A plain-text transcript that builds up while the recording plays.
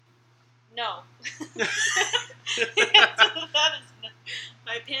No. That is not,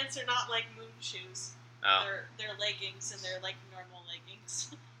 my pants are not like moon shoes. Oh. They're leggings, and they're like normal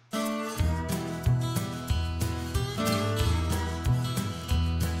leggings.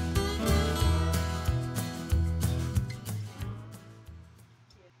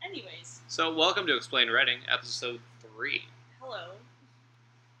 Anyways. So, welcome to Explain Reading, episode 3. Hello.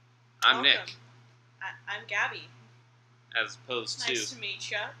 I'm Welcome. Nick. I'm Gaby. As opposed to... Nice to meet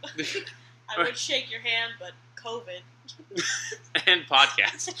you. I would shake your hand, but COVID. and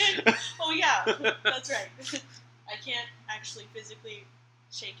podcast. Oh, yeah. That's right. I can't actually physically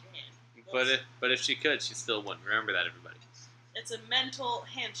shake your hand. But if she could, she still wouldn't. Remember that, everybody. It's a mental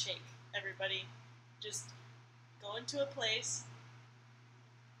handshake, everybody. Just go into a place,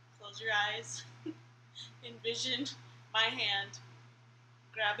 close your eyes, envision my hand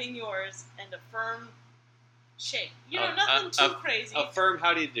grabbing yours, and a firm shake. You know, nothing too crazy. A firm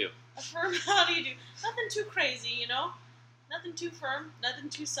how do you do? A firm how do you do? Nothing too crazy, you know? Nothing too firm, nothing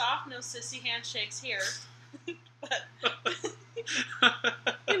too soft, no sissy handshakes here. But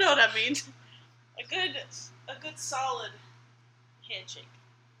you know what I mean. A good solid handshake.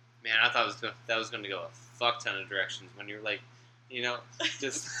 Man, I thought that was going to go a fuck ton of directions when you're like, you know,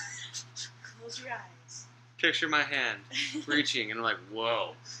 just close your eyes. Picture my hand reaching, and I'm like,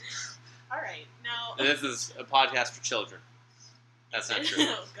 whoa. All right, now. And this is a podcast for children. That's not true.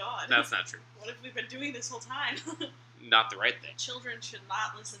 Oh, God. That's not true. What if we've been doing this whole time? Not the right thing. Children should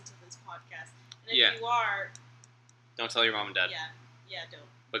not listen to this podcast. And if Yeah. you are... Don't tell your mom and dad. Yeah, don't.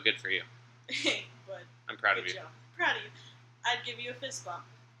 But good for you. But I'm proud of you. Job. Proud of you. I'd give you a fist bump.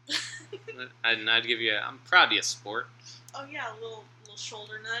 I'd give you I'm proud of you, sport. Oh, yeah, a little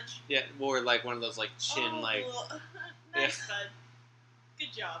shoulder nudge. Yeah, or like one of those like chin like... Nice, bud.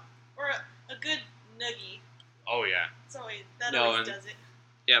 Good job. Or a good nuggie. Oh, yeah. That always does it.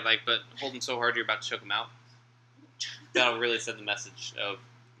 Yeah, like, but holding so hard you're about to choke them out. That'll really send the message of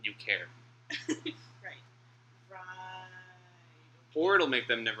you care. Right. Or it'll make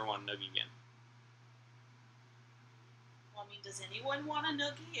them never want a nuggie again. Well, I mean, does anyone want a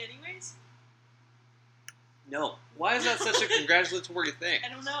nuggie anyways? No. Why is that such a congratulatory thing?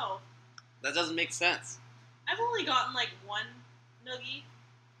 I don't know. That doesn't make sense. I've only gotten like one nuggie,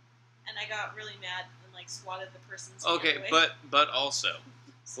 and I got really mad and like swatted the person's hand away. but also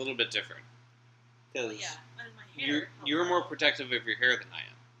it's a little bit different. Well, yeah, and my hair. You're more protective of your hair than I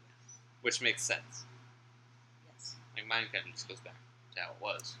am, which makes sense. Yes. Like mine kind of just goes back to how it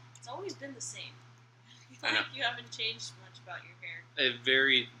was. It's always been the same. I know. You haven't changed much about your hair.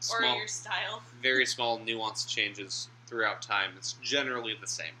 Very small, or your style. Very small nuanced changes throughout time. It's generally the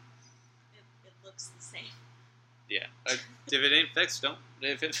same. It looks the same. Yeah. If it ain't fixed, don't.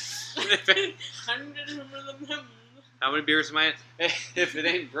 How many beers am I in? If it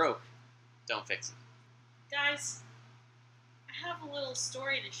ain't broke, don't fix it. Guys, I have a little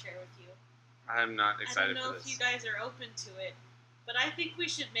story to share with you. I'm not excited for this. I don't know if you guys are open to it, but I think we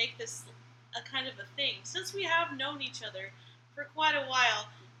should make this a kind of a thing. Since we have known each other for quite a while,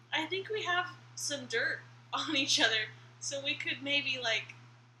 I think we have some dirt on each other, so we could maybe, like,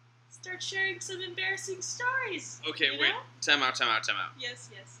 start sharing some embarrassing stories. Okay, wait. Know? Time out. Yes.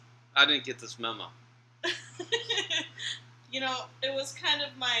 I didn't get this memo. You know, it was kind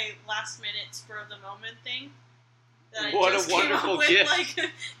of my last-minute spur-of-the-moment thing. That What I just a wonderful came up gift. with,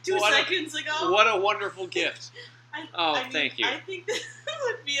 like, 2 seconds ago. What a wonderful gift. Thank you. I think this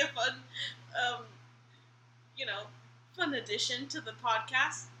would be a fun, fun addition to the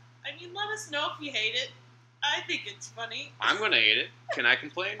podcast. I mean, let us know if you hate it. I think it's funny. I'm going to hate it. Can I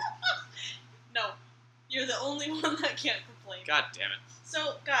complain? No. You're the only one that can't complain. God damn it.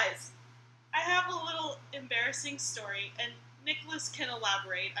 So, guys, I have a little embarrassing story, and Nicholas can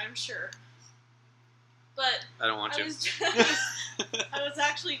elaborate, I'm sure. But I don't want to. I was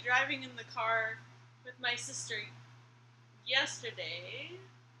actually driving in the car with my sister yesterday.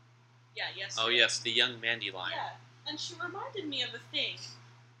 Yeah, yesterday. Oh, yes, the young Mandy line. Yeah, and she reminded me of a thing.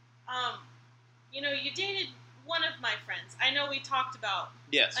 You dated one of my friends. I know we talked about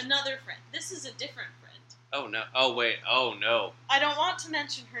another friend. This is a different friend. Oh, no. Oh, wait. Oh, no. I don't want to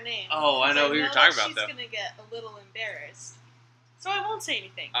mention her name. Oh, I know who you're talking about, though. She's going to get a little embarrassed. So I won't say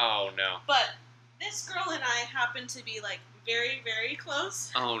anything. Oh, no. But this girl and I happen to be, like, very, very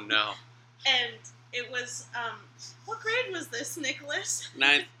close. Oh, no. And it was, what grade was this, Nicholas?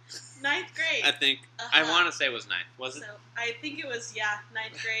 9th. 9th grade. I think. I want to say it was 9th. Was it? So I think it was,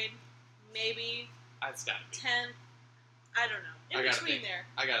 9th grade. Maybe. It's gotta be. 10th. I don't know. In between there.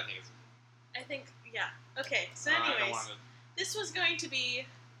 I gotta think it's... I think, yeah. Okay, so anyways, this was going to be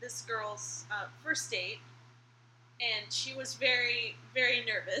this girl's first date, and she was very, very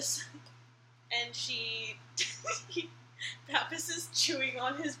nervous. and she Pappas is chewing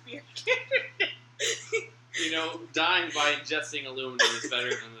on his beer can. Dying by ingesting aluminum is better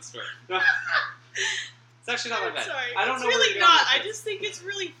than the story. It's actually not that bad. Sorry, I don't it's know where really you're going not. with I this. just think it's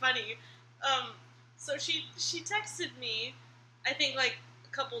really funny. So she texted me, I think like a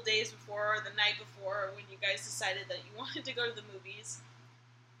couple days before or the night before when you guys decided that you wanted to go to the movies,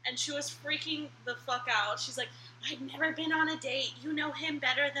 and she was freaking the fuck out. She's like, I've never been on a date. You know him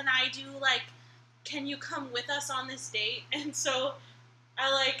better than I do. Like, can you come with us on this date? And so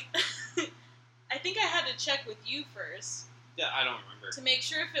I I think I had to check with you first. Yeah, I don't remember. To make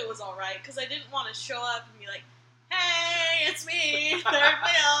sure if it was alright, because I didn't want to show up and be like, hey, it's me, third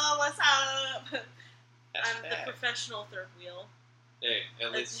wheel, what's up? I'm the professional third wheel. Hey,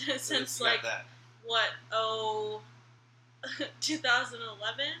 at least since you got that.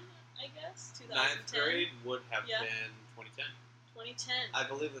 2011, I guess? 2010? Ninth grade would have been 2010. 2010. I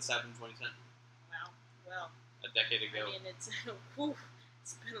believe this happened in 2010. Wow. Well. A decade ago. I mean, it's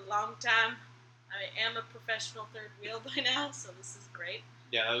been a long time. I am a professional third wheel by now, so this is great.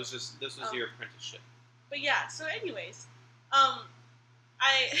 Yeah, this was your apprenticeship. But yeah, so anyways, I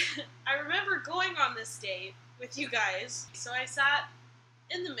remember going on this date with you guys. So I sat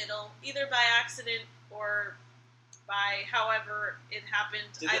in the middle, either by accident or by however it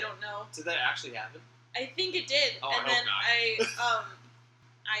happened. I don't know. Did that actually happen? I think it did. Oh, and I then hope not.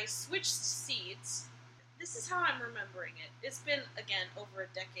 I switched seats. This is how I'm remembering it. It's been again over a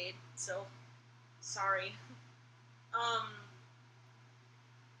decade, so sorry.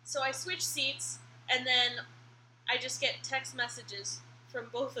 So I switched seats, and then I just get text messages from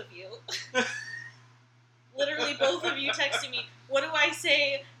both of you. Literally both of you texting me, what do I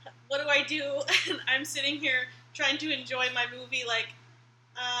say? What do I do? And I'm sitting here trying to enjoy my movie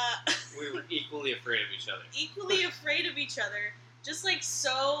we were equally afraid of each other. Equally afraid of each other. Just like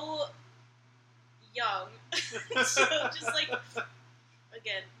so young. So just like,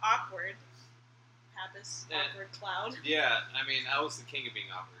 again, awkward. Pappas, awkward cloud. Yeah, I mean, I was the king of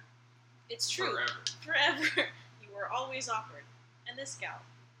being awkward. It's true. Forever. You were always awkward. And this gal,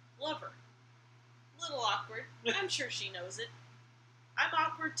 love her. Little awkward. I'm sure she knows it. I'm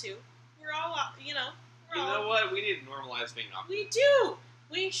awkward too. We're all, You know what? We need to normalize being awkward. We do.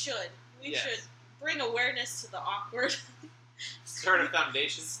 We should. We Yes. should bring awareness to the awkward. Start a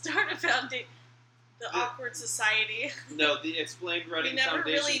foundation. The awkward society. No, the explained writing we never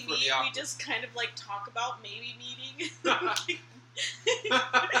foundation really for meet. the awkward. We just kind of like talk about maybe meeting.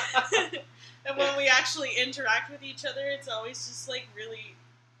 And when we actually interact with each other, it's always just like really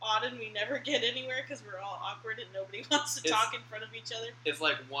odd, and we never get anywhere because we're all awkward and nobody wants to talk in front of each other. It's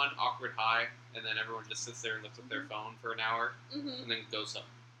like one awkward hi, and then everyone just sits there and looks at their phone for an hour, and then goes home.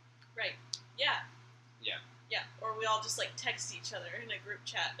 Right. Yeah. Yeah. Yeah. Or we all just like text each other in a group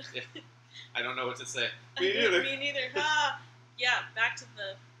chat. Yeah. I don't know what to say. Me neither. Me neither. Ha. Yeah. Back to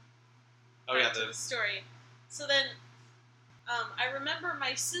the. The story. So then, I remember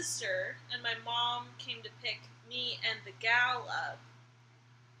my sister and my mom came to pick me and the gal up,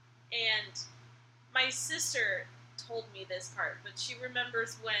 and my sister told me this part, but she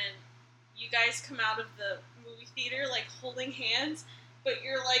remembers when you guys come out of the movie theater like holding hands, but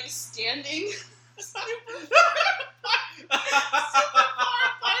you're like standing super far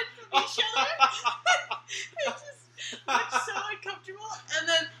apart from each other. It just looked so uncomfortable. And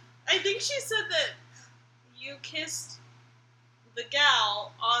then I think she said that you kissed the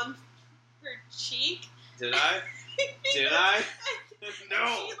gal on her cheek. Did I? Did I? No.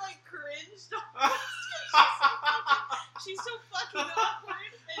 She like cringed. She's so fucking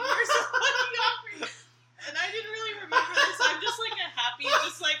awkward, and you're so fucking awkward. And I didn't really remember this. I'm just like a happy,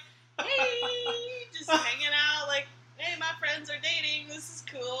 just like, hey, just hanging out, like, hey, my friends are dating. This is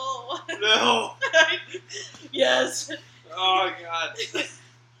cool. No. Yes. Oh God.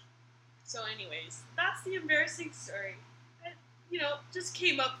 So, anyways, that's the embarrassing story. It, just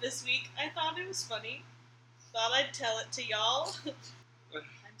came up this week. I thought it was funny. Thought I'd tell it to y'all.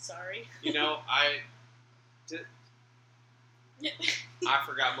 I'm sorry. I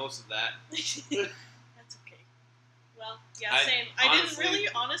forgot most of that. That's okay. Well, yeah, I same. I didn't really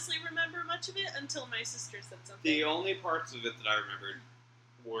honestly remember much of it until my sister said something. The only parts of it that I remembered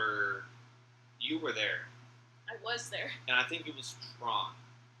were you were there. I was there. And I think it was Tron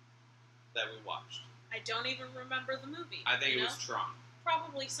that we watched. I don't even remember the movie. I think it was Tron.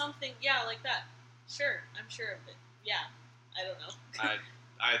 Probably something, yeah, like that. Sure, I'm sure of it. Yeah, I don't know.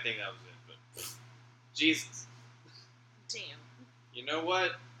 I think that was it, but Jesus. Damn. You know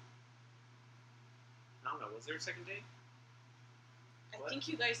what? I don't know. Was there a second date? I think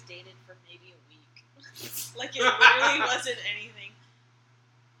you guys dated for maybe a week. Like it really wasn't anything.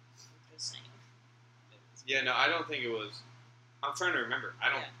 I'm just saying. Yeah, no, I don't think it was. I'm trying to remember. I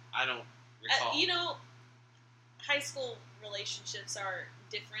don't recall. High school relationships are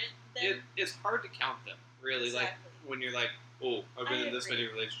different than... It's hard to count them, really. Exactly. Like, when you're like, oh, I've been in this many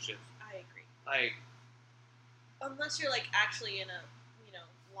relationships. I agree. Like... Unless you're, like, actually in a,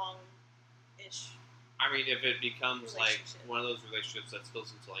 long-ish... I mean, if it becomes, like, one of those relationships that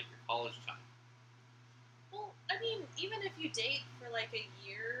spills into, like, your college time. Well, I mean, even if you date for, like, a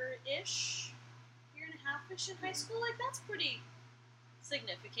year-ish, year and a half-ish in high school, like, that's pretty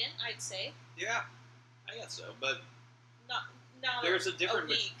significant, I'd say. Yeah, I guess so, but... Not there's a different...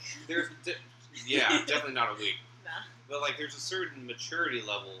 week. Yeah, definitely not a week. Nah. But, like, there's a certain maturity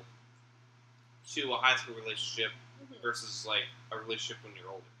level to a high school relationship versus, like, a relationship when you're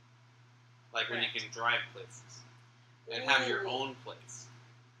older. Like, when you can drive places and have your own place.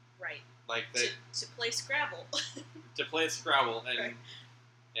 Right. Like, to play Scrabble. To play Scrabble and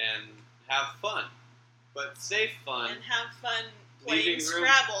have fun. But stay fun. And have fun playing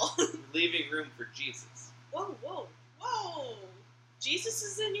Scrabble. Leaving room for Jesus. Whoa, whoa, whoa. Jesus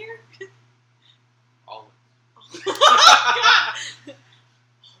is in here? Always. Oh, God.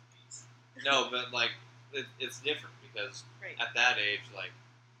 No, but, like, it's different because at that age, like,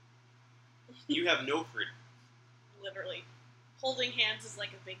 you have no freedom. Literally. Holding hands is, like,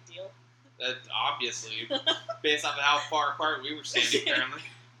 a big deal. That obviously, based off of how far apart we were standing, apparently.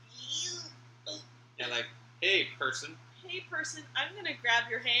 Yeah, like, hey, person. Hey, person, I'm going to grab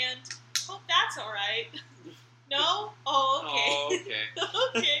your hand. Hope that's all right. No? Oh, okay. Oh,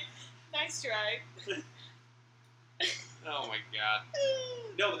 okay. Okay. Nice try. Oh, my God.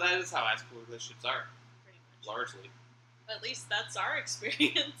 No, but that is how high school relationships are. Pretty much. Largely. At least that's our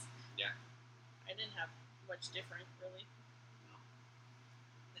experience. Yeah. I didn't have much different, really. No.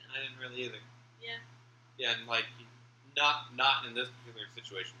 I didn't really either. Yeah. Yeah, and, like, not in this particular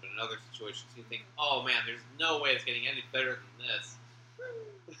situation, but in other situations, you think, oh, man, there's no way it's getting any better than this.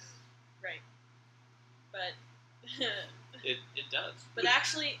 Right. But... It does. But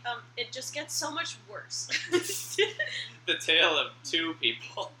actually, it just gets so much worse. The tale of two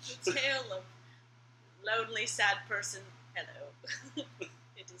people. The tale of lonely, sad person. Hello.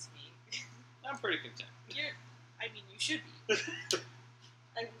 It is me. I'm pretty content. You should be.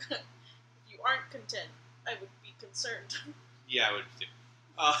 If you aren't content, I would be concerned. Yeah, I would too.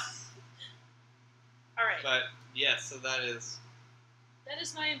 Alright. But, yeah, so that is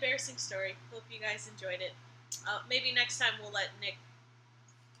my embarrassing story. Hope you guys enjoyed it. Maybe next time we'll let Nick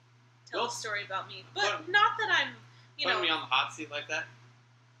tell a story about me. But not that I'm, putting me on the hot seat like that,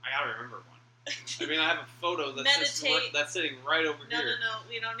 I gotta remember one. I mean, I have a photo that's sitting right over here. No.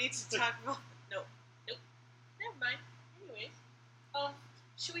 We don't need to talk about... Nope. Never mind. Anyways.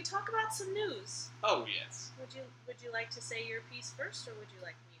 Should we talk about some news? Oh, yes. Would you like to say your piece first, or would you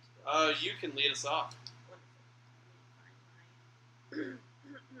like me to go? You can lead us off. Wonderful.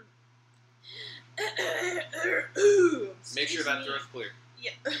 Make sure that throat's clear.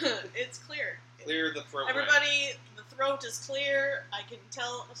 Yeah, it's clear. Clear the throat. Everybody, the throat is clear. I can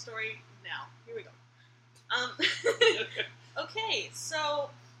tell a story now. Here we go. Okay, so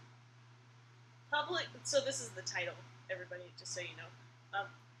this is the title, everybody, just so you know.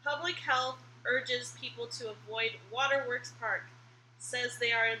 Public Health urges people to avoid Waterworks Park. Says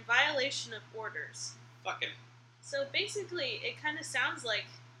they are in violation of orders. Fucking. So basically, it kind of sounds like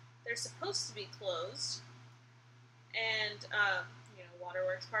they're supposed to be closed, and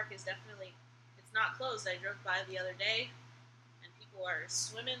Waterworks Park is definitely, it's not closed. I drove by the other day, and people are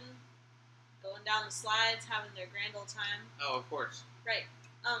swimming, going down the slides, having their grand old time. Oh, of course. Right.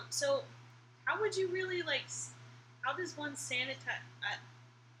 So how would you really, how does one sanitize,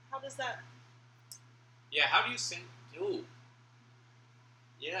 how does that... Yeah, how do you Ooh.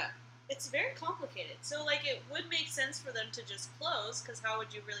 Yeah. It's very complicated. So, it would make sense for them to just close, because how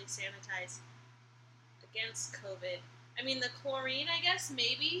would you really sanitize against COVID? I mean, the chlorine, I guess,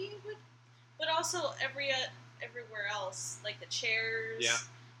 maybe would, but also everywhere else, like the chairs,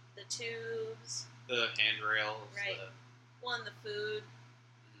 the tubes, the handrails, right? And the food.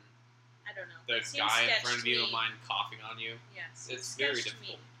 I don't know. The guy in front of you don't mind coughing on you. Yes, it's very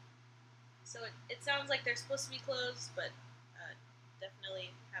difficult. So it sounds like they're supposed to be closed, but definitely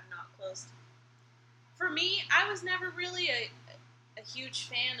have not closed. For me, I was never really a huge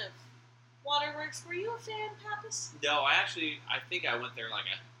fan of Waterworks. Were you a fan, Pappas? No, I think I went there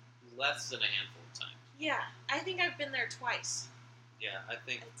less than a handful of times. Yeah, I think I've been there twice. Yeah, I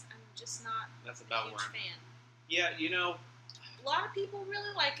think I'm just not that's about a huge fan. Yeah, a lot of people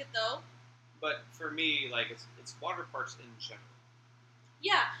really like it though. But for me, it's water parks in general.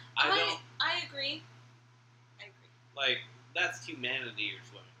 Yeah, I agree. Like, that's humanity you're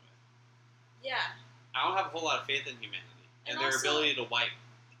swimming with. Yeah. I don't have a whole lot of faith in humanity and their also, ability to wipe.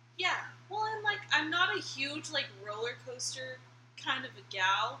 Yeah. Well, and like I'm not a huge like roller coaster kind of a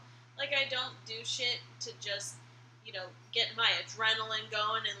gal. Like I don't do shit to just get my adrenaline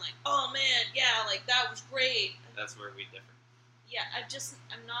going and like, oh man, yeah, like that was great. That's where we differ. Yeah,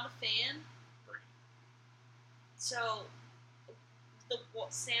 I'm not a fan. Right. So the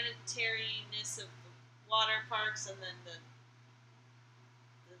sanitariness of the water parks and then the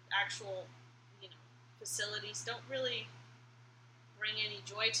actual facilities don't really bring any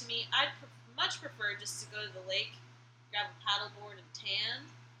joy to me. I'd much prefer just to go to the lake, grab a paddleboard and tan,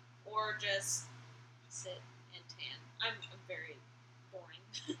 or just sit and tan. I'm very boring.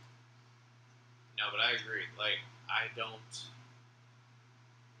 No, but I agree. Like, I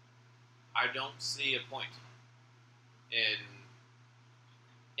don't see a point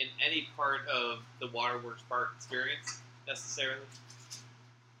in any part of the Waterworks Park experience necessarily.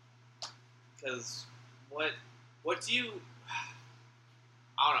 Because what do you?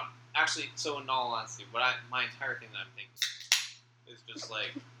 I don't know. Actually, so in all honesty, my entire thing that I'm thinking is just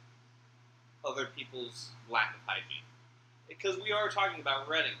like other people's lack of hygiene. Because we are talking about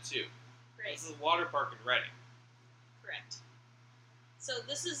Reading too. Right. This is a water park in Reading. Correct. So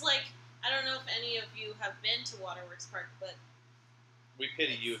this is like, I don't know if any of you have been to Waterworks Park, but we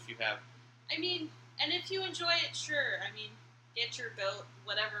pity you if you have. I mean, and if you enjoy it, sure. I mean, get your boat,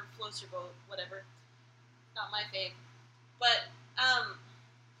 whatever floats your boat, whatever. Not my fave. But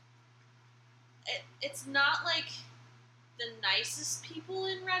it's not like the nicest people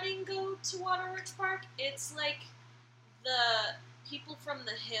in Reading go to Waterworks Park. It's like the people from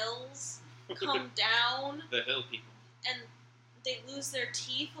the hills come down. The hill people. And they lose their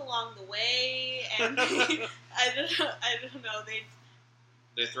teeth along the way, and I don't know.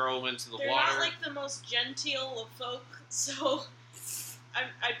 They throw them into the water. They're not like the most genteel of folk, so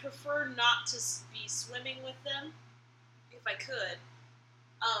I prefer not to be swimming with them if I could.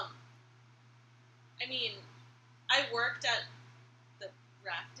 I mean, I worked at the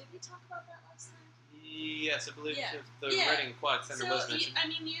raft. Did we talk about that last time? Yes, I believe the Reading Aquatic Center was mentioned.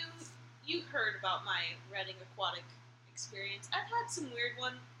 You heard about my Reading Aquatic experience. I've had some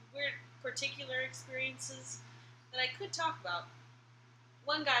weird particular experiences that I could talk about.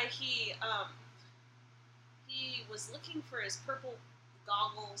 One guy, he was looking for his purple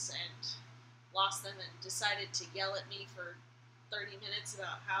goggles and lost them and decided to yell at me for 30 minutes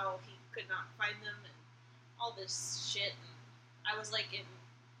about how he could not find them and all this shit. And I was like in,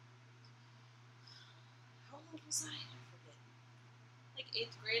 how old was I? I forget. Like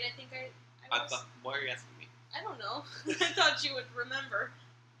 8th grade, I think I was. Why are you asking me? I don't know. I thought you would remember.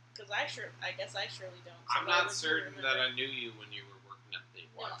 Because I guess I surely don't. So I'm not certain that I knew you when you were working at the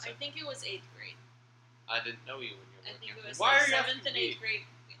No, I think it was 8th grade. I didn't know you when you were working at the I think it was Why like 7th and 8th grade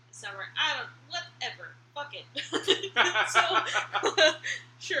summer. Whatever. Fuck it. So,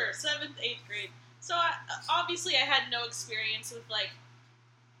 sure, 7th, 8th grade. So, obviously I had no experience with, like,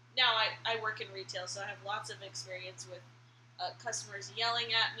 now I work in retail, so I have lots of experience with customers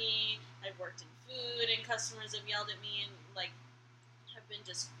yelling at me. I've worked in food, and customers have yelled at me and, like, have been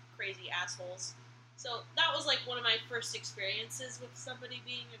just crazy assholes. So that was like one of my first experiences with somebody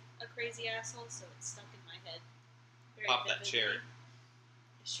being a crazy asshole, so it's stuck in my head. Very Pop vividly. that chair.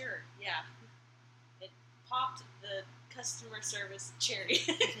 Sure, yeah. It popped the customer service cherry.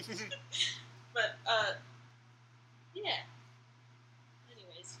 But, yeah.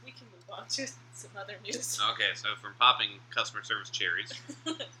 Anyways, we can move on to some other news. Okay, so from popping customer service cherries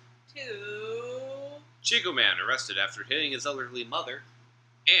to Chico Man arrested after hitting his elderly mother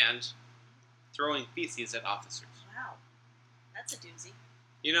and throwing feces at officers. Wow. That's a doozy.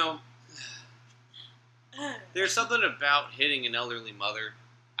 You know, there's something about hitting an elderly mother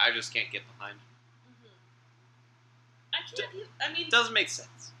I just can't get behind. I mean... It doesn't make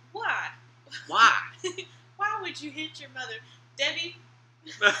sense. Why? Why? Why would you hit your mother? Debbie?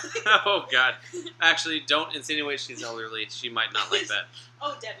 Oh, God. Actually, don't insinuate she's elderly. She might not like that.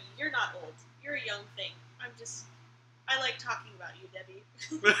 Oh, Debbie, you're not old. You're a young thing. I like talking about you, Debbie.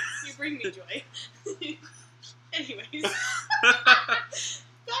 You bring me joy. Anyways.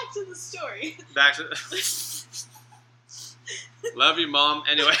 Back to the story. Love you, Mom.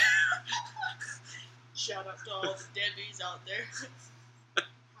 Anyway. Shout out to all the Debbies out there.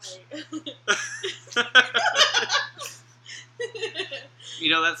 Hi. You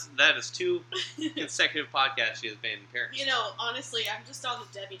know, that is 2 consecutive podcasts she has made in Paris. You know, honestly, I'm just on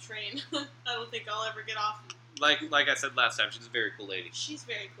the Debbie train. I don't think I'll ever get off. Like I said last time, she's a very cool lady. She's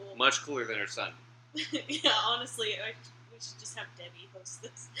very cool. Much cooler than her son. Yeah, honestly, we should just have Debbie host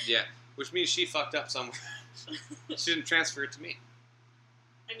this. Yeah, which means she fucked up somewhere. She didn't transfer it to me.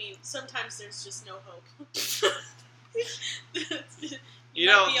 I mean, sometimes there's just no hope. You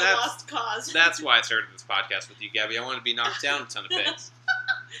might know, be a lost cause. That's why I started this podcast with you, Gabby. I want to be knocked down a ton of pegs.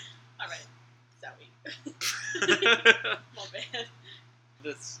 All right. Sorry. My bad.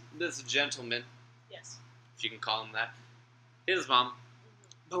 This gentleman, yes, if you can call him that, his mom.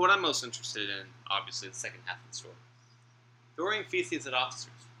 But what I'm most interested in, obviously, the second half of the story. Throwing feces at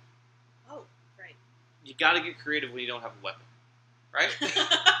officers. Oh, right. You got to get creative when you don't have a weapon, right?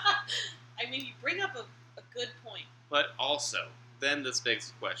 I mean, you bring up a good point. But also, then this begs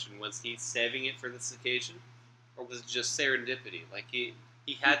the question, was he saving it for this occasion? Or was it just serendipity? Like, he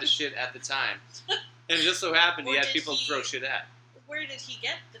had to shit at the time. And it just so happened he had people to throw shit at. Where did he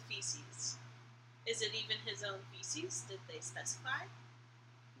get the feces? Is it even his own feces? Did they specify?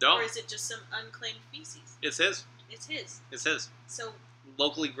 No. Or is it just some unclaimed feces? It's his. It's his. It's his. So,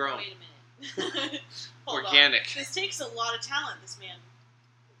 locally grown. wait a minute. Organic. On. This takes a lot of talent, this man.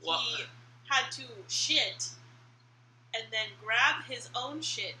 Well, he had to shit and then grab his own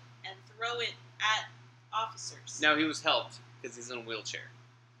shit and throw it at officers. Now, he was helped because he's in a wheelchair.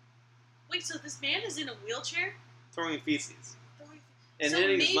 Wait, so this man is in a wheelchair? Throwing feces. And so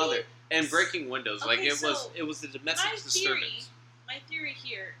hitting his mother. And breaking windows. Okay, like, it was a domestic disturbance. My theory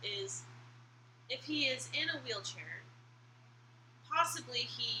here is, if he is in a wheelchair, possibly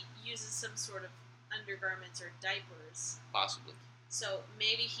he uses some sort of undergarments or diapers. Possibly. So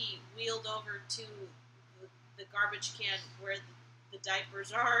maybe he wheeled over to the garbage can where the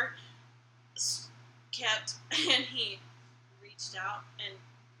diapers are kept, and he reached out and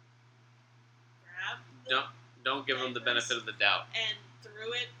grabbed Don't give him the benefit of the doubt. and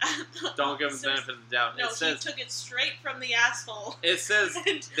threw it at the Don't give him the benefit of the doubt. No, it says, he took it straight from the asshole. It says,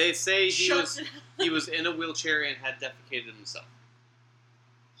 they say he was in a wheelchair and had defecated himself.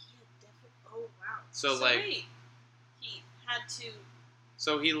 Oh, wow. So like, wait, he had to...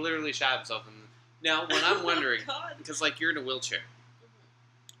 So he literally shot himself. Now, when I'm wondering, God. because like you're in a wheelchair,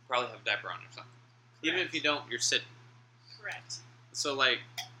 probably have a diaper on or something. Correct. Even if you don't, you're sitting. Correct. So like,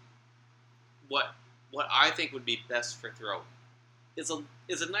 what I think would be best for throwing is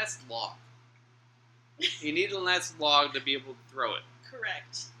a nice log. You need a nice log to be able to throw it.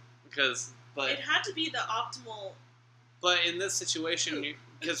 Correct. But it had to be the optimal. But in this situation,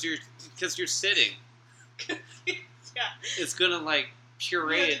 because you're sitting, Yeah. it's gonna like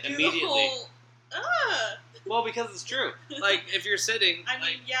puree it immediately. Well, because it's true. Like if you're sitting, I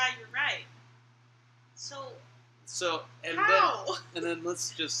mean, yeah, you're right. So and how? then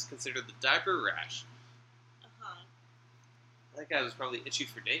let's just consider the diaper rash. That guy was probably itchy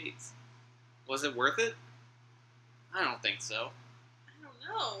for days. Was it worth it? I don't think so. I don't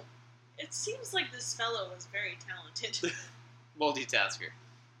know. It seems like this fellow was very talented. Multitasker.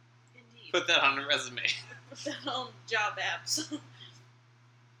 Indeed. Put that on a resume. Put that on job apps.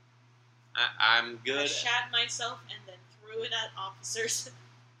 I'm good. I shat myself and then threw it at officers.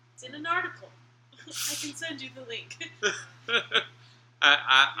 It's in an article. I can send you the link.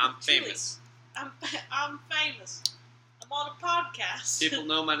 I'm famous. I'm famous. I'm on a podcast. People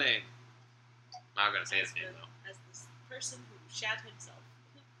know my name. I'm not gonna say his name though. As this person who shat himself.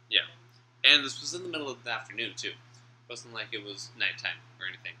 Yeah. And this was in the middle of the afternoon too. It wasn't like it was nighttime or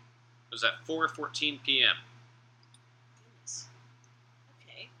anything. It was at 4:14 p.m. Goodness.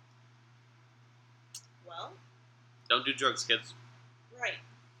 Okay. Well. Don't do drugs, kids. Right.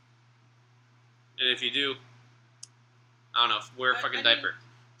 And if you do, I don't know, wear a fucking diaper.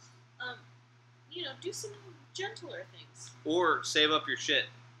 Do some gentler things. Or save up your shit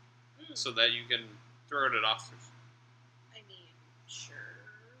so that you can throw it at officers. I mean, sure.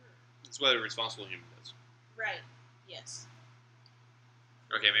 It's what a responsible human does. Right. Yes.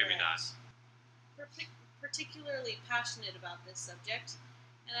 Okay, maybe not. Particularly passionate about this subject,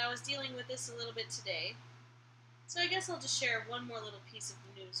 and I was dealing with this a little bit today. So I guess I'll just share one more little piece of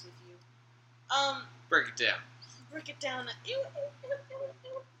news with you. Break it down. Break it down.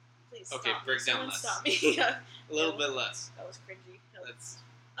 Please stop. Okay, break down less. Stop me. A little bit less. That was cringy. That's...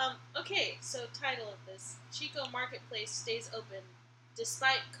 Okay, so title of this: Chico Marketplace stays open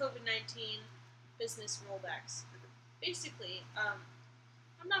despite COVID-19 business rollbacks. Basically,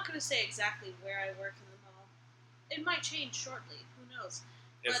 I'm not going to say exactly where I work in the mall. It might change shortly. Who knows?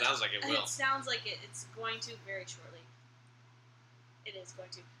 It sounds like it will. It sounds like it's going to very shortly. It is going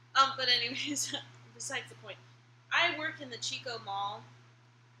to. But anyways, besides the point. I work in the Chico Mall,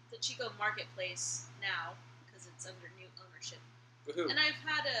 the Chico Marketplace now, because it's under new ownership. Woohoo. And I've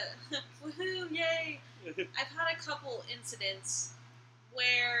had woohoo, yay! I've had a couple incidents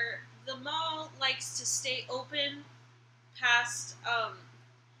where the mall likes to stay open past,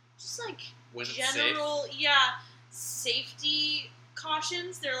 just like when it's general, safety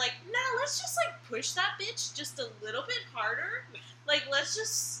cautions. They're like, nah, let's just like push that bitch just a little bit harder. Like, let's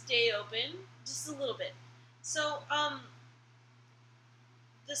just stay open just a little bit. So,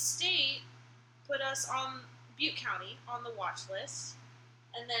 the state put us on Butte County on the watch list,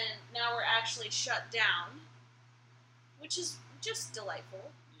 and then now we're actually shut down, which is just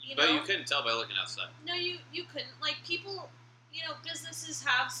delightful. But you couldn't tell by looking outside. No, you couldn't. Like, people, businesses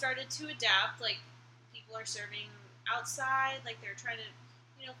have started to adapt. Like, people are serving outside. Like, they're trying to,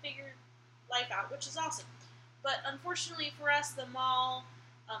 figure life out, which is awesome. But unfortunately for us, the mall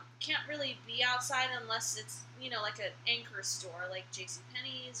can't really be outside unless it's, like an anchor store, like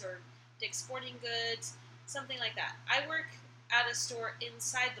JCPenney's or Dick's Sporting Goods, something like that. I work at a store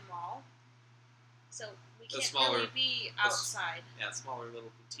inside the mall, so we can't really be outside. Yeah, a smaller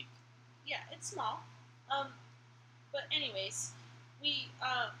little boutique. Yeah, it's small. But anyways, we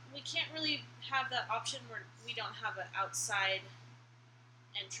can't really have that option where we don't have an outside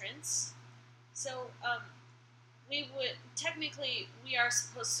entrance. So we are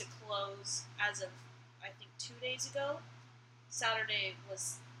supposed to close as of, I think, 2 days ago. Sunday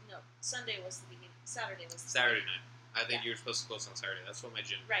was the beginning. Saturday was the Saturday night. I think you were supposed to close on Saturday. That's what my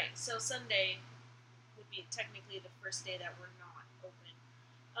gym. Right. So Sunday would be technically the first day that we're not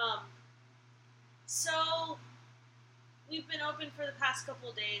open. So we've been open for the past couple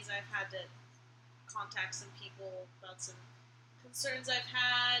of days. I've had to contact some people about some concerns I've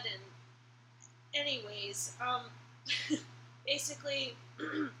had, and anyways, basically,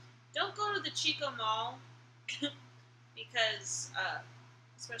 don't go to the Chico Mall because,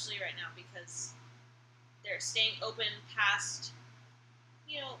 especially right now, because they're staying open past,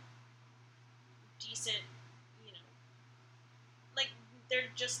 decent, like, they're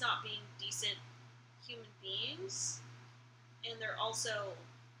just not being decent human beings, and they're also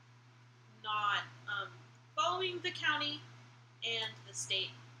not following the county and the state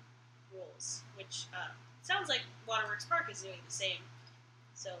rules, which sounds like Waterworks Park is doing the same.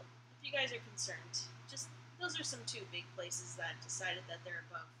 So, if you guys are concerned, just those are some two big places that decided that they're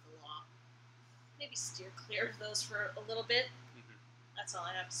above the law. Maybe steer clear of those for a little bit. Mm-hmm. That's all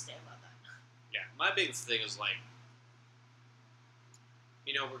I have to say about that. Yeah, my biggest thing is like,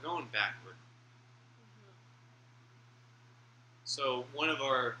 we're going backward. Mm-hmm. So, one of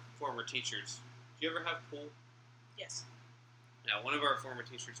our former teachers, do you ever have pool? Yes. Yeah, one of our former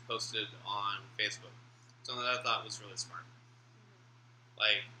teachers posted on Facebook something that I thought was really smart. Mm-hmm.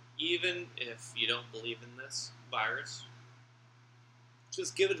 Like, even if you don't believe in this virus,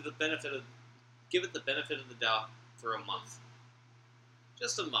 just give it the benefit of the doubt for a month.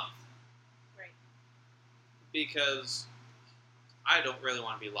 Just a month. Right. Because I don't really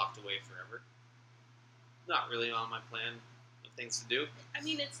want to be locked away forever. Not really on my plan of things to do. I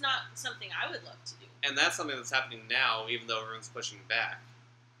mean, it's not something I would love to do. And that's something that's happening now, even though everyone's pushing back.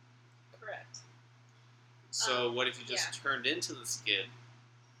 Correct. So what if you just turned into the skid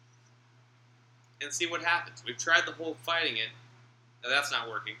and see what happens? We've tried the whole fighting it, and that's not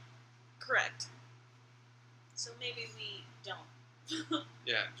working. Correct. So maybe we don't.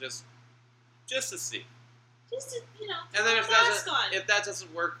 Yeah, just to see. Just to, and then if that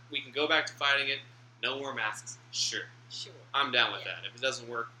doesn't work, we can go back to fighting it. No more masks. Sure. I'm down with that. If it doesn't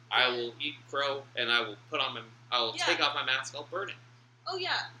work, I will eat crow, and I will take off my mask. I'll burn it. Oh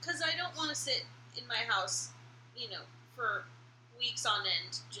yeah, because I don't want to sit in my house, for weeks on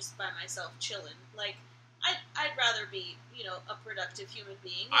end just by myself chilling. Like, I'd rather be, a productive human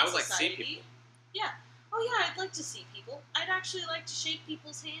being. I would like to see people. Yeah. Oh yeah, I'd like to see people. I'd actually like to shake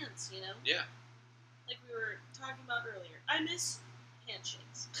people's hands. Yeah. Like we were talking about earlier. I miss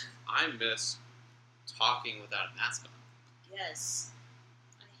handshakes. I miss talking without a mask on. Yes.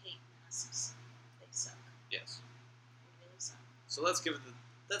 I hate masks. They suck. Yes. They really suck. So let's give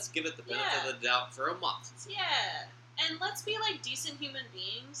it the benefit of the doubt for a month. Yeah. And let's be like decent human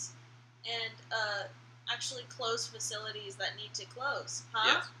beings and actually close facilities that need to close.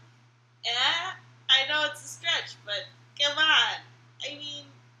 Huh? Yes. I know it's a stretch, but come on. I mean,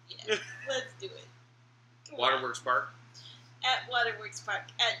 yeah, let's do it. Waterworks Park? At Waterworks Park,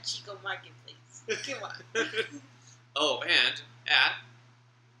 at Chico Marketplace. Come on. Oh, and at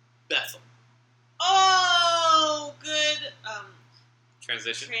Bethel. Oh, good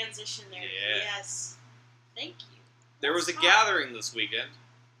transition there. Yeah. Yes. Thank you. There was a gathering this weekend.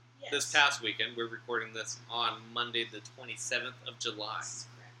 Yes. This past weekend. We're recording this on Monday the 27th of July. That's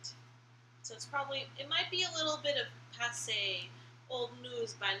correct. So it might be a little bit of passé old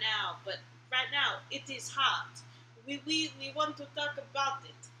news by now, but right now it is hot. We want to talk about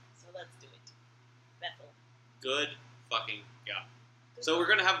it. So let's do it. Bethel. Good fucking God. So we're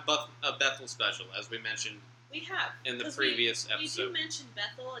going to have a Bethel special, as we mentioned We have. In the previous episode. We do mention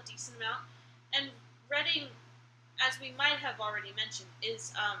Bethel a decent amount. And Reading, as we might have already mentioned,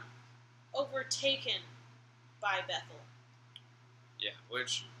 is overtaken by Bethel. Yeah,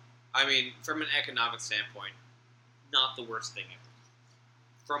 which, I mean, from an economic standpoint, not the worst thing ever.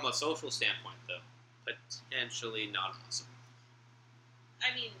 From a social standpoint, though, potentially not awesome.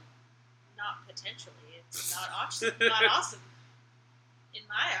 I mean, not potentially. It's not awesome. Not awesome. In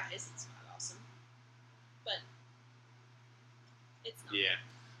my eyes, it's not awesome. But it's not. Yeah.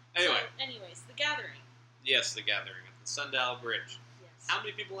 Anyway. So, anyways, the gathering. Yes, the gathering at the Sundial Bridge. Yes. How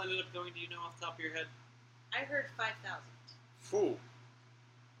many people ended up going, do you know off the top of your head? I heard 5,000. Phew.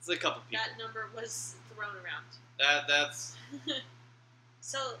 It's a couple people. That number was thrown around. That's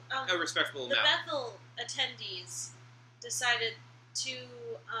so, a respectable the amount. Bethel attendees decided to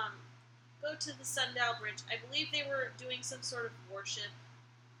go to the Sundial Bridge. I believe they were doing some sort of worship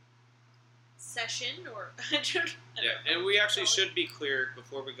session, or I don't know and we actually should be clear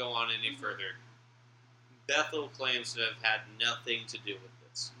before we go on any further. Bethel claims to have had nothing to do with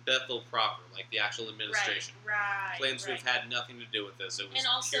this. Bethel proper, like the actual administration, claims to have had nothing to do with this. It was and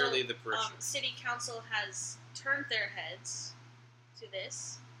also, purely the parishioners. City Council has turned their heads to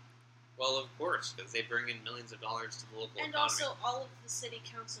this. Well, of course, because they bring in millions of dollars to the local economy. And also, all of the City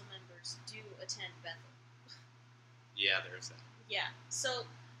Council members do attend Bethel. Yeah, there's that. Yeah, so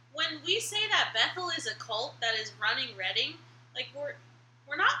when we say that Bethel is a cult that is running Reading, like we're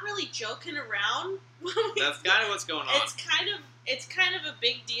not really joking around. That's kind of what's going on. It's kind of a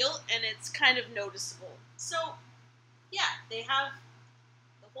big deal, and it's kind of noticeable. So, yeah, they have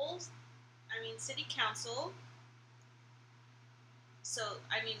the whole, City Council. So,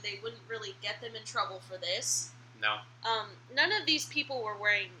 they wouldn't really get them in trouble for this. No. None of these people were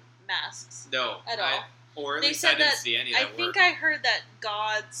wearing masks. No. At all. Or at they least said I didn't see any that I think I heard that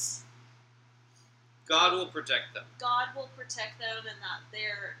God will protect them. God will protect them, and that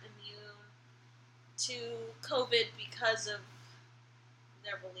they're immune to COVID because of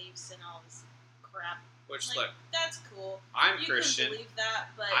their beliefs and all this crap. Which, look, that's cool. I'm you Christian. You can believe that,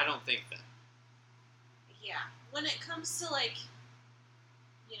 but I don't think that. Yeah, when it comes to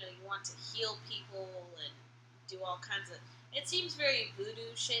you want to heal people and do all kinds of, it seems very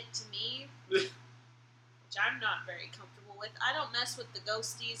voodoo shit to me, which I'm not very comfortable with. I don't mess with the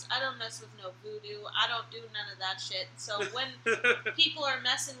ghosties. I don't mess with no voodoo. I don't do none of that shit. So when people are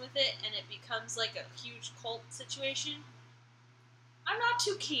messing with it and it becomes like a huge cult situation, I'm not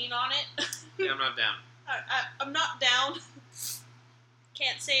too keen on it. Yeah, I'm not down. I'm not down.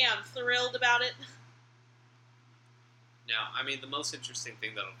 Can't say I'm thrilled about it. Now, the most interesting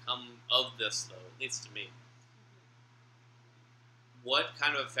thing that'll come of this, though, at least to me, what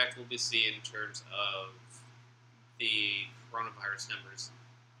kind of effect will we see in terms of the coronavirus numbers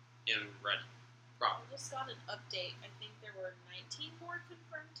in Reading proper? I just got an update. I think there were 19 more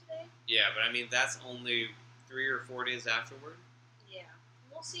confirmed today. Yeah, but that's only 3 or 4 days afterward. Yeah,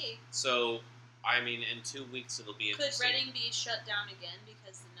 we'll see. So, in 2 weeks it'll be Could interesting. Reading be shut down again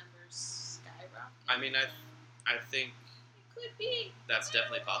because the numbers skyrocket? I think it could be. That's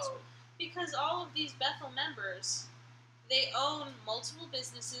definitely possible. Because all of these Bethel members, they own multiple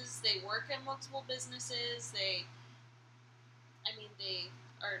businesses, they work at multiple businesses, they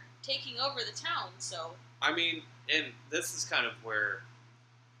are taking over the town, so... and this is kind of where...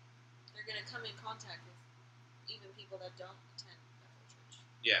 they're going to come in contact with even people that don't attend Bethel Church.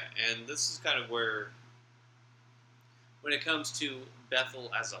 Yeah, and this is kind of where... when it comes to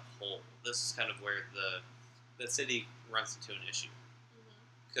Bethel as a whole, this is kind of where the city runs into an issue.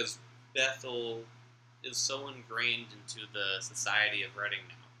 Because Bethel is so ingrained into the society of Reading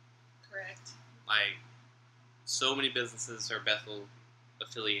now. Correct. So many businesses are Bethel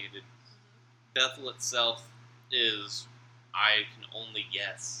affiliated. Bethel itself is, I can only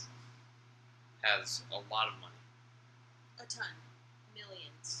guess, has a lot of money. A ton.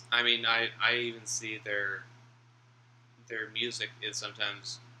 Millions. I even see their music is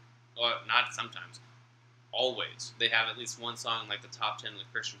sometimes, well, not sometimes, always. They have at least one song like the top 10 of the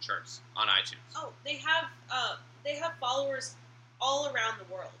Christian charts on iTunes. Oh, they have followers all around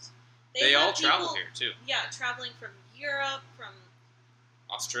the world. They all travel here too. Yeah, traveling from Europe, from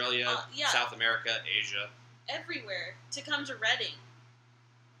Australia, South America, Asia, everywhere to come to Reading.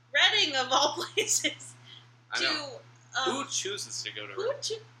 Reading of all places. I know. Who chooses to go to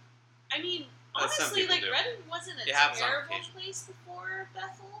Reading? Honestly, Reading wasn't a terrible place before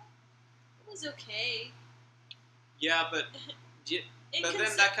Bethel. It was okay. Yeah, but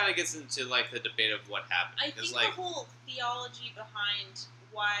then that kind of gets into the debate of what happened. I think the whole theology behind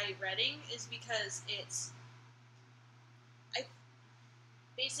why Reading is because it's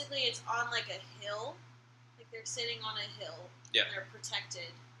on a hill. Like they're sitting on a hill. Yeah. And they're protected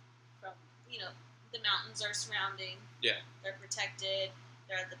from, the mountains are surrounding. Yeah. They're protected.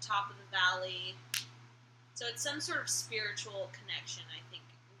 They're at the top of the valley. So it's some sort of spiritual connection, I think.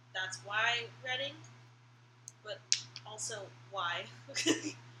 That's why Reading. But also, why?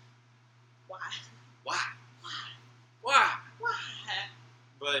 Why? Why? Why? Why? Why?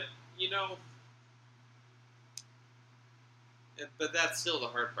 But, but that's still the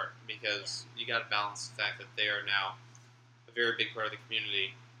hard part, because you got to balance the fact that they are now a very big part of the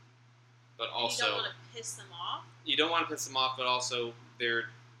community, but also... You don't want to piss them off? You don't want to piss them off, but also they're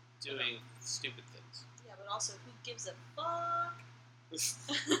doing stupid things. Yeah, but also, who gives a fuck?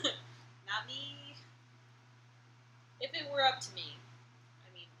 Not me. If it were up to me,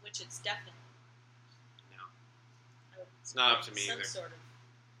 which it's definitely. No. It's not up to me either.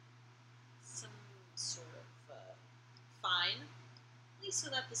 Some sort of fine, at least so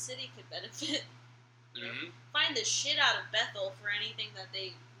that the city could benefit. Mm-hmm. Find the shit out of Bethel for anything that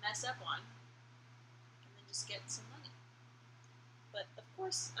they mess up on, and then just get some money. But of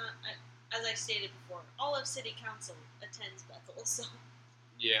course, as I stated before, all of City Council attends Bethel, so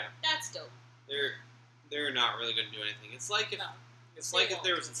yeah, that's dope. They're not really going to do anything. It's like if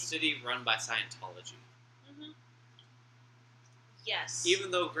there was a city run by Scientology. Mm-hmm. Yes.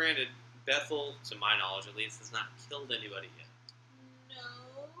 Even though, granted, Bethel, to my knowledge at least, has not killed anybody yet.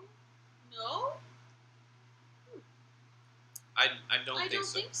 No. I don't think so. I don't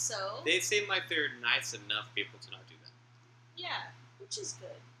think so. They seem like they're nice enough people to not do that. Yeah, which is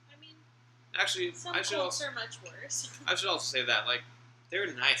good. Actually, some cults are much worse. I should also say that,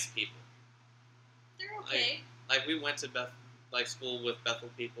 they're nice people. They're okay. Like we went to school with Bethel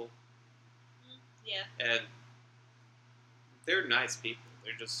people. Yeah. And they're nice people.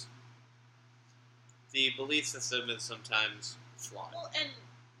 They're just... The belief system is sometimes flawed. Well, and,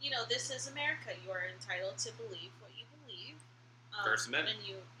 this is America. You are entitled to believe what you believe. First Amendment.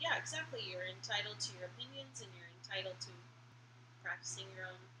 And yeah, exactly. You're entitled to your opinions, and you're entitled to practicing your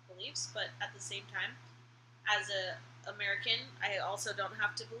own beliefs. But at the same time, as a American, I also don't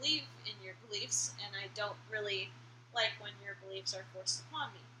have to believe in your beliefs, and I don't really like when your beliefs are forced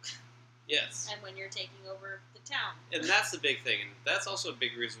upon me. Yes. And when you're taking over the town. And that's the big thing, and that's also a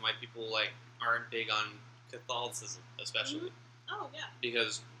big reason why people aren't big on Catholicism, especially. Mm-hmm. Oh yeah.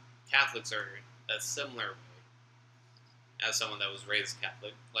 Because Catholics are a similar way. As someone that was raised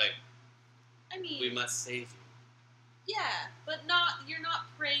Catholic, we must save you. Yeah, but you're not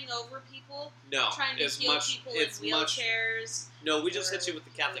praying over people. No, trying to heal people in wheelchairs. No, we just hit you with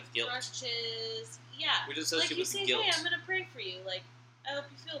the Catholic guilt. Crutches. Yeah. We just hit you with the guilt. Hey, I'm gonna pray for you. I hope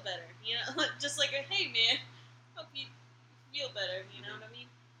you feel better. Just hey man, hope you feel better. You know what I mean?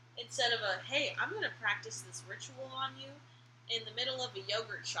 Instead of hey, I'm gonna practice this ritual on you in the middle of a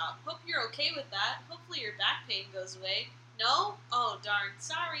yogurt shop. Hope you're okay with that. Hopefully your back pain goes away. No? Oh darn,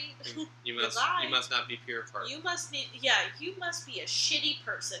 sorry. You must not be pure of heart. You must be a shitty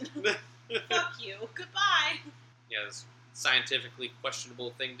person. Fuck you. Goodbye. Yeah, this scientifically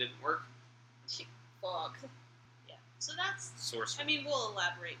questionable thing didn't work. Fuck. Yeah. So that's source. We'll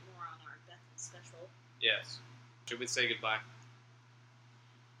elaborate more on our Bethel special. Yes. Should we say goodbye?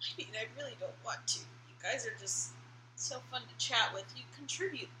 I really don't want to. You guys are just so fun to chat with. You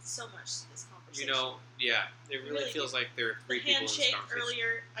contribute so much to this conversation. Yeah, it really feels like there are three people in this conversation. The handshake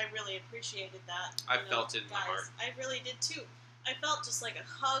earlier, I really appreciated that. I felt it in my heart. I really did too. I felt just like a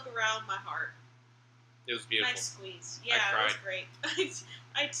hug around my heart. It was beautiful. Nice squeeze. Yeah, it was great.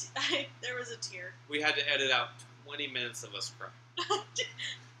 There was a tear. We had to edit out 20 minutes of us crying.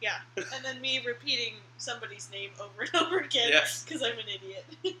 Yeah, and then me repeating somebody's name over and over again. Yes. Because I'm an idiot.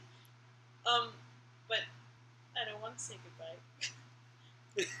 But I don't want to say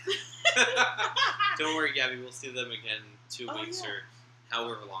goodbye. Don't worry, Gabby. We'll see them again in 2 weeks or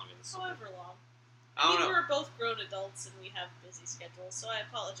however long it is. However long. I don't know. We're both grown adults and we have busy schedules, so I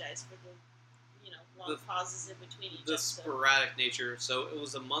apologize for the long pauses in between each episode. The sporadic nature. So it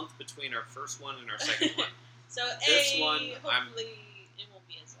was a month between our first one and our second one. So this one, hopefully it won't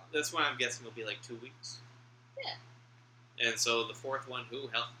be as long. This one I'm guessing will be 2 weeks. Yeah. And so the fourth one, who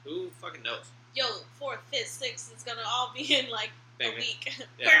fucking knows? Yo, 4th, 5th, 6th, it's gonna all be in a week.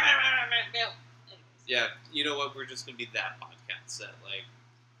 Yeah. Yeah, you know what? We're just gonna be that podcast that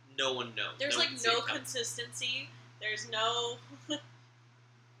no one knows. There's no consistency. There's no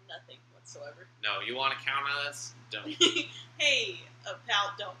nothing whatsoever. No, you want to count on us? Don't. Hey,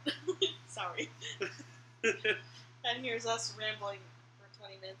 pal, don't. Sorry. And here's us rambling for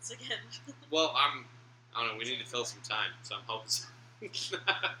 20 minutes again. Well, I don't know. We need to fill some time, so I'm hoping.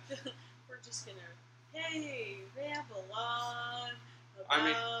 We're just gonna ramble on. I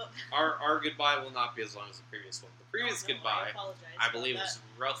mean, our goodbye will not be as long as the previous one. The previous goodbye, I believe, was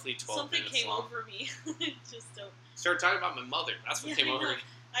roughly 12 minutes Something came long. over me. Just don't. Started talking about my mother. That's what came over me.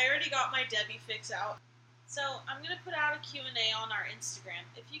 I already got my Debbie fix out. So I'm going to put out a Q&A on our Instagram.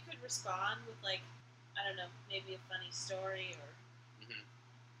 If you could respond with, like, I don't know, maybe a funny story or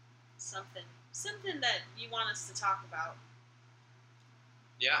something that you want us to talk about.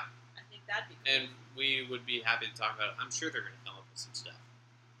 Yeah. I think that'd be cool. And we would be happy to talk about it. I'm sure they're going to come up with some stuff.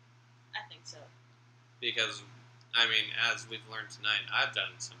 I think so. Because, I mean, as we've learned tonight, I've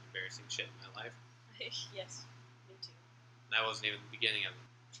done some embarrassing shit in my life. Yes, me too. That wasn't even the beginning of it.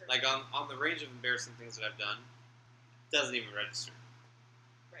 True. Like, on the range of embarrassing things that I've done, it doesn't even register.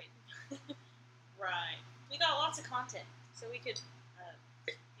 Right. Right. We got lots of content, so we could,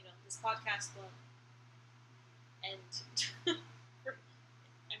 this podcast won't end,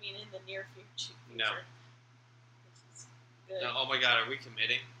 in the near future. No. Which is good. No, oh my god, are we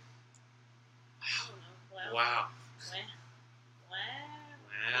committing? I don't know. Wow. Wow. Wow.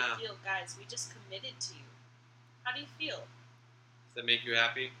 How do you feel, guys? We just committed to you. How do you feel? Does that make you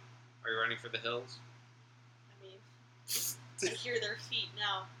happy? Are you running for the hills? I mean, I hear their feet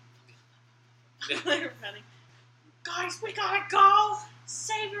now. They're running. Guys, we gotta go!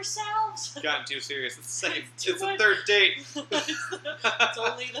 Save yourselves! It's gotten too serious. It's the third date. It's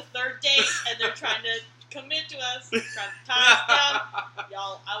only the third date, and they're trying to commit to us, trying to tie us down.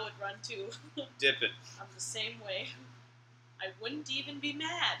 Y'all, I would run too. Dip it. I'm the same way. I wouldn't even be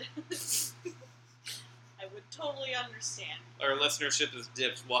mad. I would totally understand. Our listenership is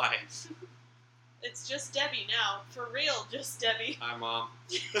dipped. Why? It's just Debbie now. For real, just Debbie. Hi, Mom.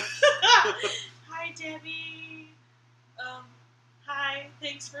 Hi, Debbie. Hi.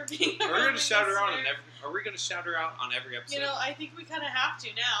 Thanks for being Are we going to shout her out on every? Are we going to shout her out on every episode? You know, I think we kind of have to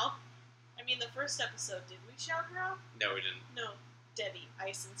now. I mean, the first episode, did we shout her out? No, we didn't. No, Debbie,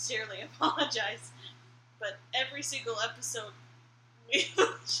 I sincerely apologize. But every single episode, we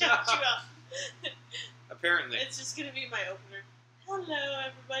will shout you out. Apparently. It's just going to be my opener. Hello,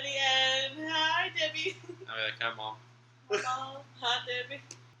 everybody, and hi, Debbie. I'll be like, hi, Mom. Hi, Mom. Hi, Debbie.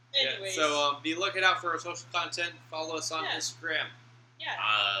 Anyways. Yeah, so be looking out for our social content. Follow us on Instagram. Yeah.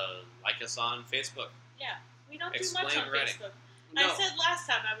 Like us on Facebook. Yeah. We don't do much on Facebook. No. I said last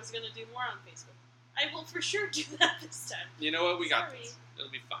time I was going to do more on Facebook. I will for sure do that this time. You know what? We got this.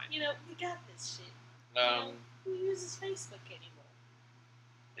 It'll be fine. You know, we got this shit. Who uses Facebook anymore?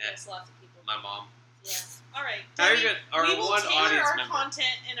 Yeah. Yes, lots of people. My mom. Yeah. All right. We will tailor our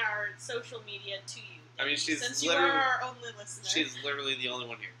content and our social media to you. I mean, since you are our only listener. She's literally the only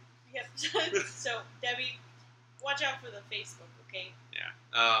one here. Yep. So, Debbie, watch out for the Facebook, okay? Yeah.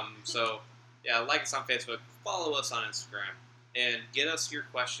 Like us on Facebook, follow us on Instagram, and get us your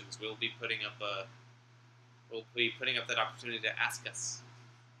questions. We'll be putting up that opportunity to ask us,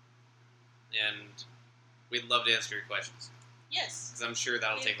 and we'd love to answer your questions. Yes. Because I'm sure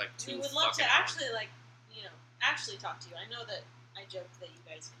that'll take like 2 We would love to actually talk to you. I know that I joked that you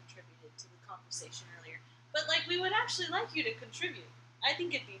guys contributed to the conversation earlier, but we would actually like you to contribute. I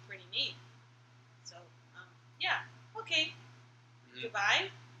think it'd be pretty neat. So, yeah. Okay. Mm-hmm. Goodbye,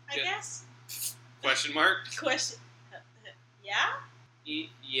 I guess. Question mark? Question. Yeah?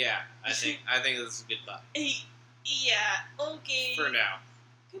 Yeah. I think this is goodbye. Yeah. Okay. For now.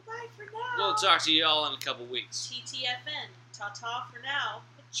 Goodbye for now. We'll talk to you all in a couple weeks. TTFN. Ta-ta for now.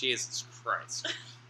 Jesus Christ.